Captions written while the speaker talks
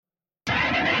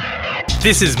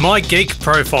This is My Geek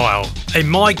Profile, a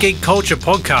My Geek Culture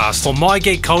podcast for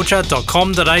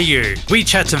mygeekculture.com.au. We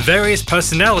chat to various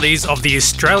personalities of the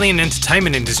Australian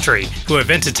entertainment industry who have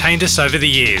entertained us over the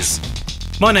years.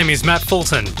 My name is Matt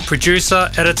Fulton, producer,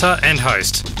 editor and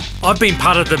host. I've been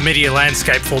part of the media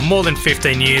landscape for more than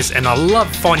 15 years and I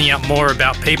love finding out more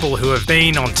about people who have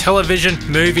been on television,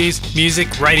 movies,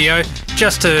 music, radio,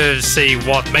 just to see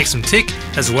what makes them tick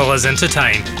as well as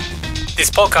entertain. This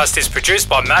podcast is produced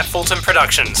by Matt Fulton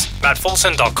Productions,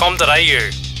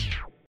 mattfulton.com.au.